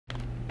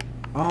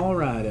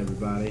Alright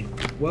everybody,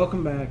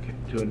 welcome back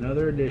to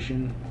another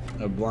edition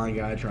of Blind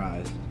Guy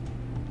Tries.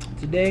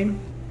 Today,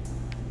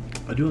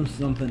 I'm doing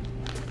something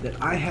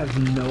that I have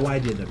no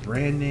idea the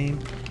brand name,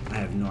 I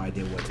have no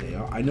idea what they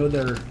are. I know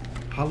they're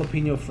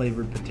jalapeno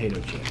flavored potato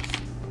chips.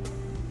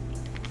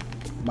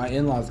 My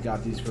in-laws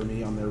got these for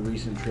me on their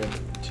recent trip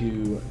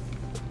to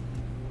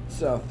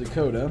South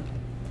Dakota.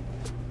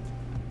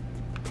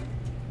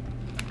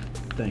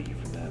 Thank you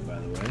for that, by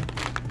the way.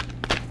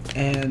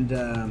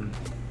 And,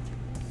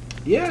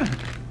 yeah,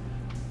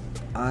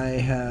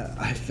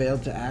 I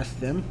failed to ask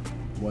them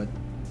what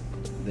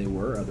they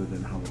were other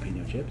than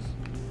jalapeno chips,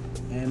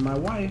 and my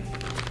wife,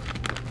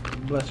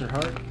 bless her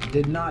heart,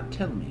 did not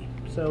tell me.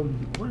 So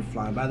we're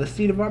flying by the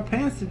seat of our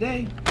pants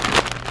today.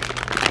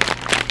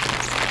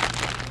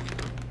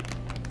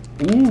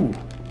 Ooh,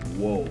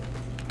 whoa,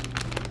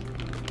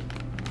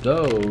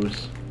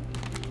 those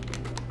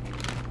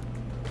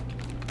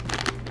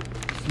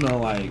smell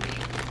like.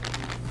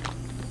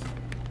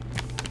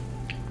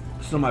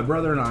 So my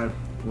brother and I,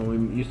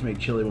 when we used to make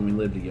chili when we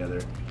lived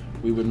together,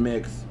 we would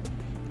mix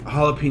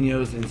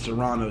jalapenos and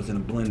serranos in a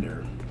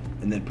blender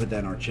and then put that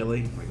in our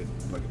chili,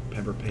 like a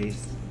pepper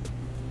paste.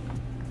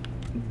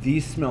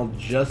 These smell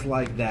just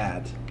like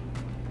that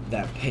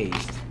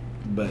paste,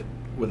 but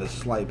with a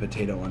slight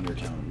potato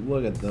undertone.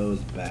 Look at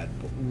those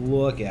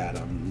look at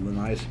them. The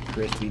nice,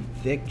 crispy,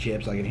 thick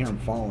chips. I can hear them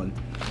falling.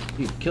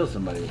 You could kill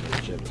somebody with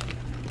those chips.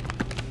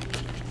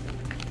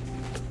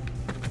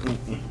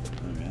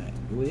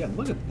 Well, yeah,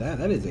 look at that.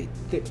 That is a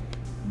thick.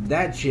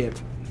 That chip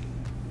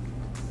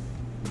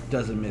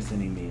doesn't miss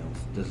any meals.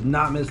 Does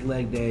not miss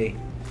leg day.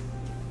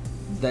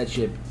 That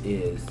chip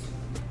is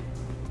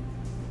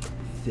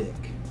thick.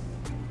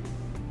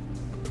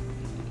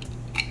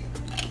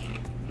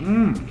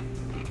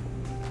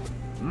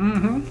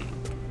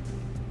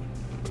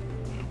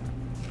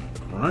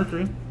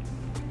 Crunchy.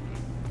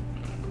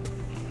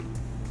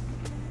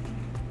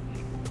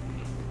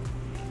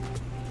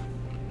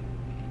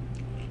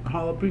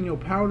 Jalapeno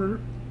powder.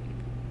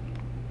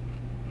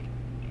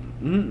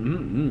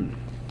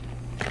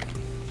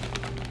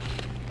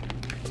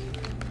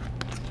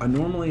 I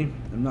normally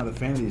am not a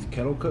fan of these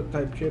kettle cooked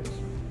type chips,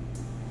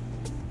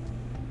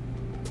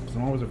 because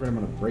I'm always afraid I'm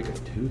going to break a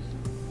tooth.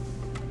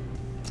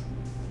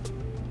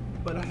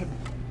 But I have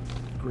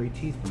great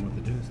teeth from what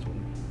the dentist told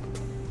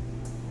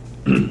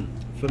me.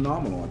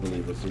 Phenomenal, I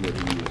believe, was the word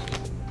he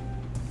used.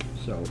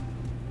 So,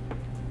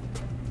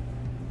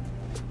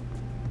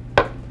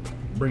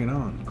 bring it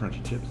on,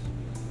 crunchy chips.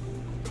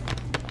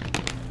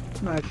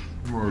 Nice.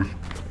 Nice.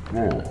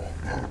 Oh,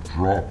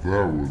 drop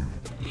that one.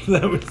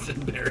 That was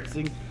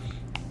embarrassing.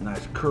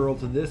 Nice curl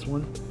to this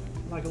one,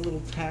 like a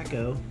little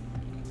taco.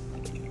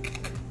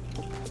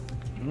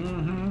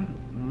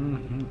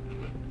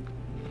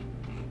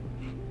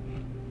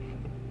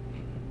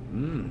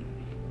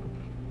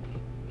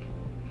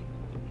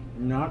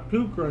 Not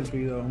too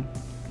crunchy though.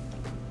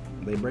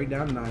 They break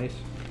down nice.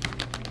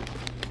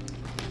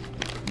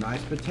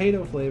 Nice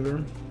potato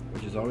flavor,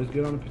 which is always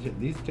good on the potato.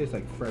 These taste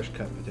like fresh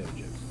cut potato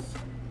chips.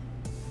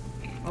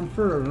 I'm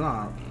sure they're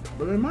not,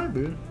 but they might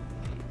be.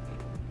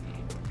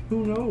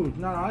 Who knows?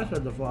 Not I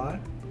said to fly.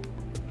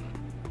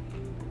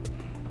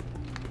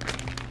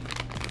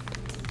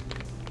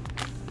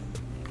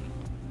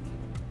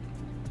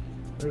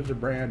 There's a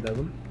brand of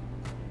them.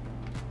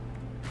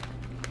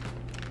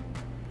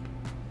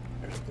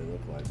 There's what they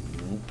look like.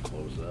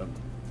 Close up.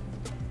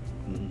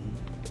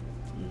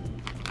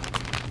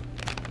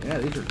 Yeah,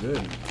 these are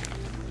good.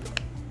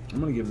 I'm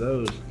gonna give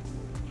those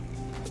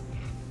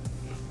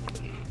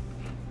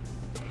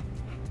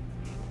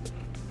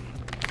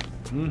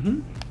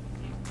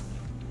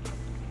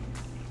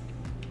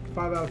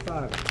 5 out of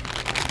 5.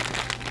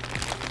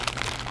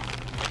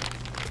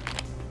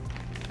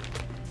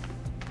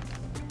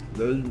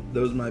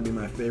 Those might be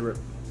my favorite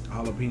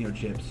jalapeno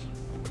chips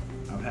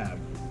I've had,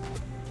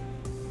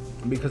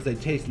 because they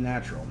taste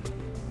natural.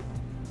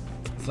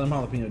 Some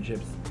jalapeno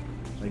chips,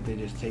 like, they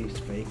just taste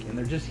fake, and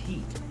they're just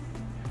heat.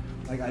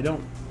 Like,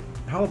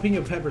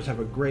 jalapeno peppers have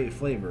a great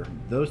flavor.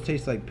 Those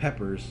taste like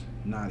peppers,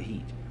 not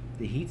heat.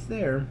 The heat's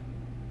there,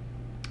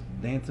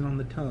 dancing on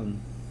the tongue,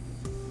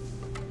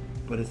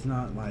 but it's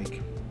not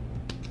like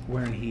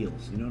wearing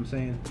heels, you know what I'm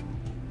saying?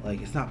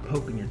 Like, it's not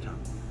poking your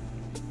tongue.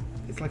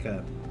 It's like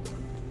a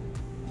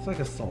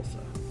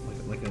salsa,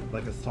 like a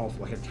salsa,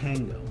 like a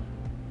tango.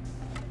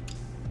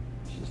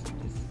 It's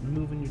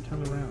moving your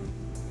tongue around.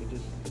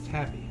 It's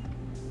happy.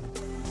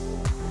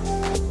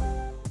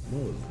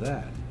 What was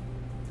that?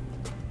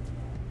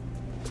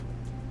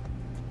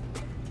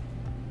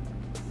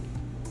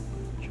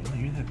 Did you want to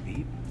hear that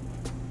beep?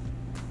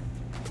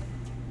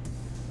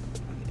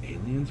 Are the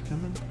aliens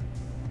coming?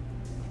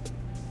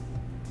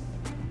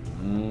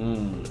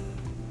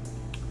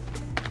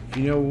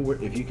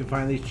 If you can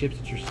find these chips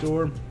at your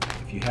store,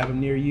 if you have them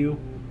near you,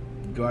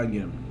 go out and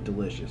get them.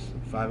 Delicious.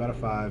 5 out of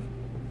 5.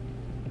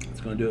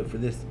 That's going to do it for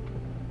this.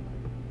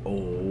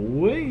 Oh,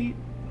 wait.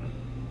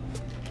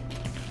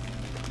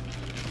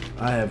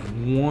 I have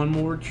one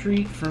more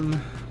treat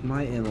from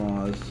my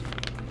in-laws.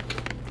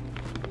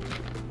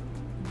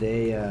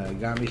 they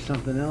got me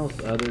something else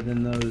other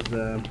than those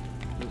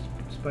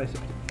spicy.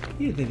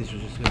 You didn't think this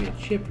was just going to be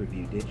a chip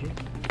review, did you?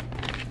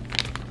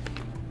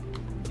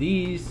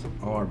 These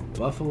are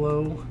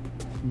buffalo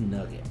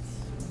nuggets.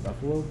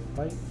 Buffalo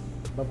bite?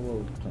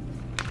 Buffalo something.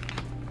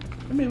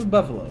 They're made with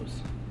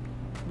buffaloes.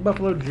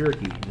 Buffalo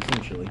jerky,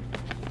 essentially.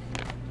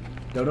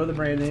 Don't know the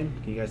brand name.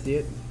 Can you guys see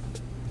it?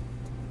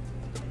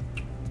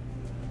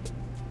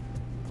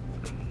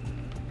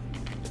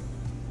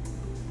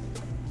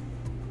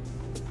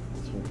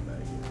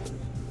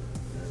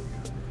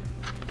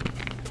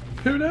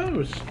 Who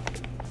knows?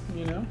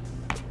 You know?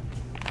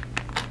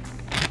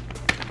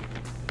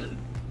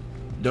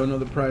 Don't know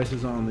the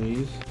prices on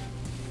these,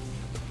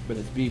 but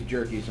it's beef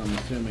jerky, so I'm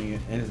assuming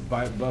it, and it's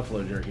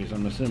buffalo jerky, so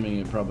I'm assuming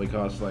it probably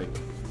costs like,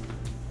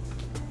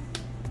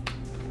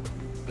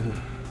 I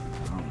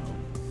don't know,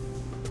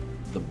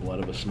 the blood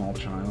of a small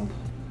child.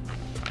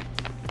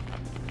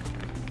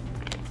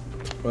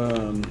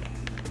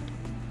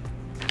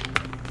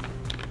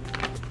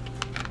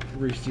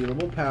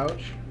 Resealable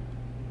pouch.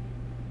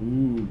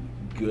 Ooh,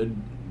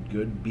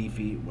 good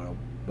beefy, well,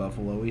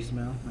 buffalo-y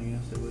smell, I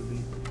guess it would be.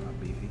 Not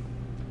beefy.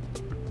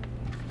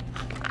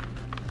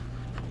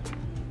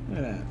 Look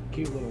at that,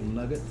 cute little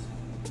nuggets.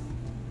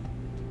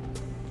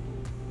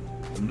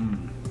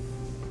 Mmm.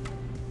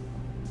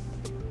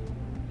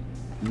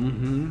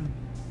 Mm-hmm.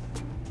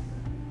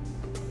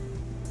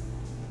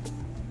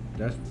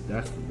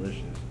 That's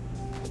delicious.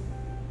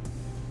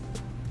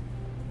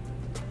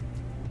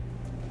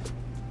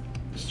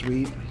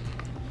 Sweet.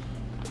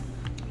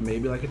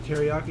 Maybe like a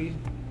teriyaki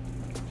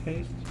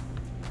taste.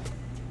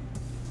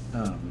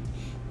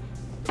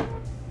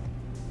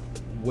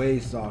 Way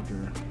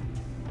softer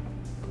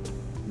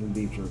than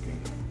beef jerky.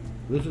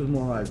 This is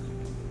more like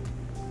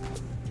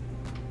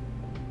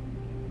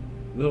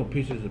little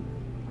pieces of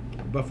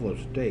buffalo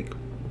steak.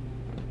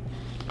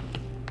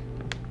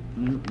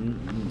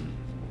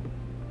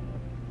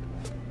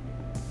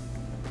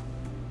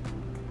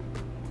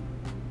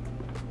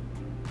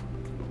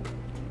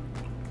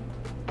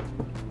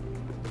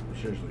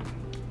 Seriously,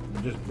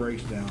 it just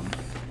breaks down.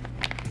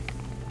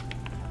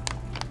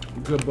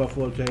 Good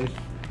buffalo taste.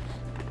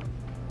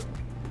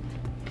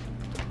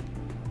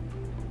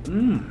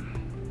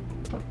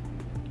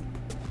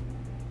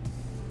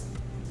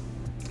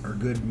 Or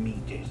good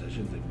meat taste. I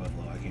shouldn't say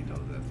buffalo. I can't tell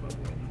if that's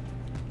buffalo.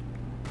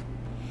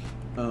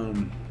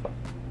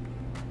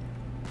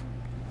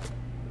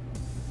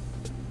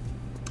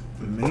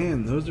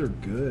 Man, those are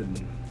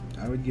good.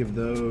 I would give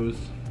those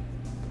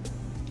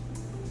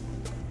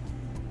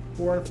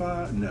 4 out of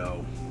 5.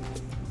 No.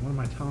 What am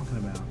I talking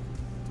about?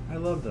 I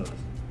love those.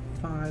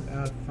 5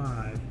 out of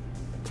 5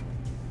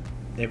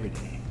 every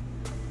day.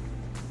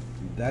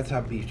 That's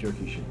how beef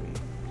jerky should be.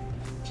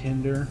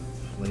 Tender,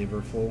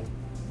 flavorful,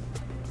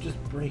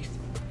 just breaks.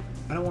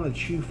 I don't want to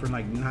chew for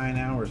like 9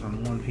 hours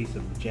on one piece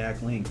of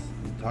Jack Links.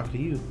 Talk to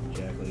you,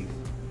 Jack Links.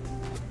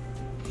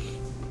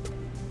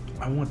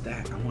 I want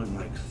that. I want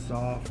like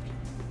soft,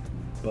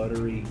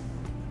 buttery,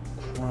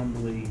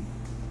 crumbly,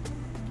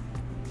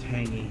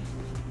 tangy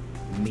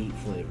meat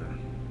flavor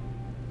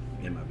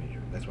in my beef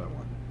jerky. That's what I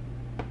want.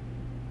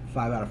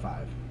 5 out of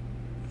 5.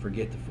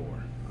 Forget the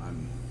 4.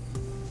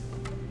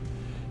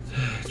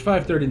 It's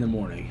 5:30 in the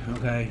morning,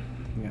 okay?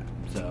 Yeah,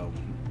 so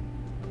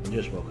I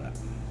just woke up.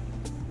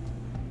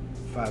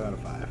 5 out of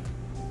 5.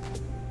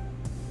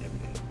 Every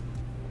day.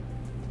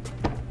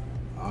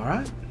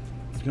 Alright.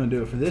 That's gonna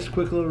do it for this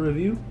quick little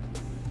review.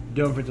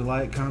 Don't forget to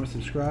like, comment,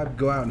 subscribe.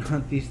 Go out and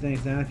hunt these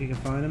things down if you can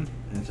find them.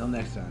 And until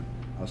next time,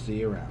 I'll see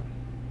you around.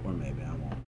 Or maybe I won't.